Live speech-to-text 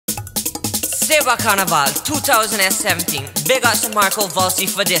Saba Carnival 2017. Big ups to Marco Volcy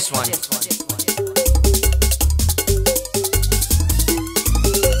for this one.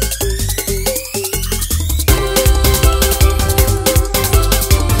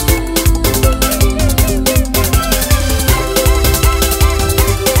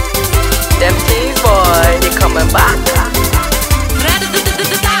 Them teens, boy, they coming back.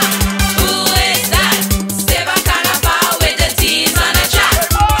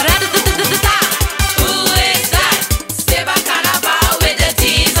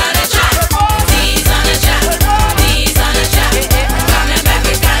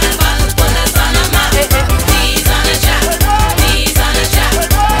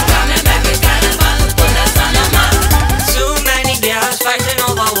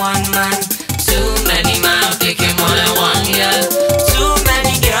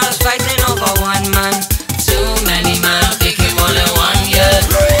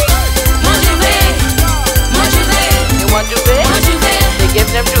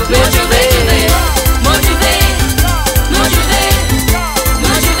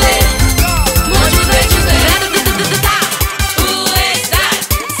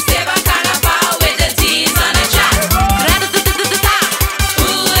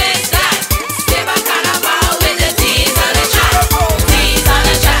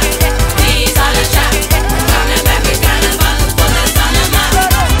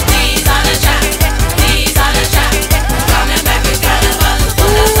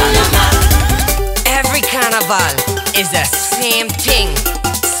 Is the same thing,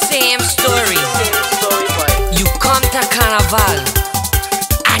 same story. You come to Carnival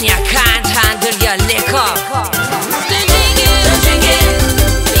and you can't handle your liquor. Don't drink it,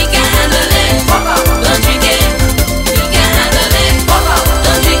 you can handle it. Don't drink it, you can handle it.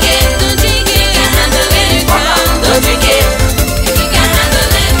 Don't drink it, you can handle it. Don't drink it, if you can handle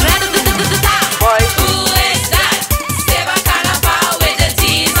it. Who is that? Saba Carnival with the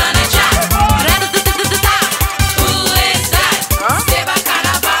T's on the track.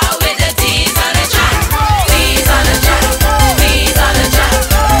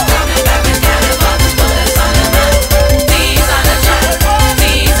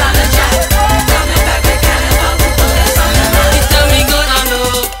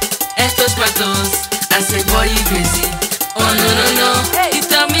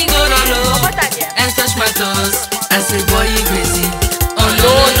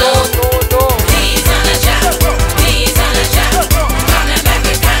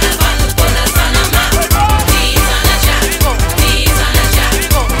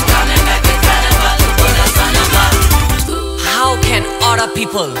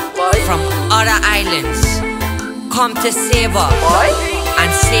 People from other islands come to Saba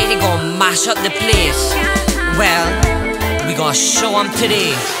and say they gon' mash up the place. Well, we gon' show them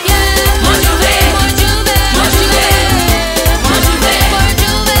today.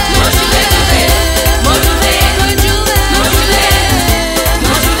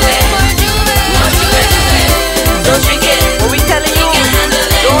 Don't drink it. What we telling you?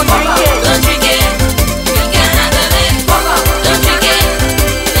 Don't drink it. Don't drink it. You can handle it. Don't drink it.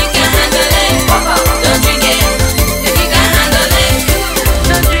 You can handle it. Don't drink it. If you can handle it.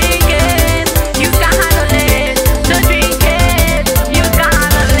 Don't drink it. You can handle it. Don't drink it. You can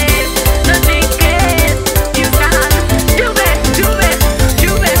handle it. Don't drink it. You can handle it.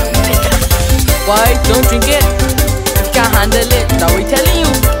 Do it. Why? Don't drink it. You can't handle it. That we telling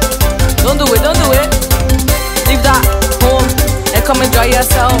you. Don't do it. Don't do it. Leave that home and come enjoy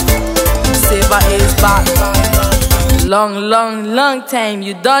yourself. Saba is back. Long time,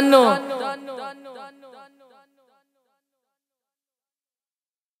 you don't know.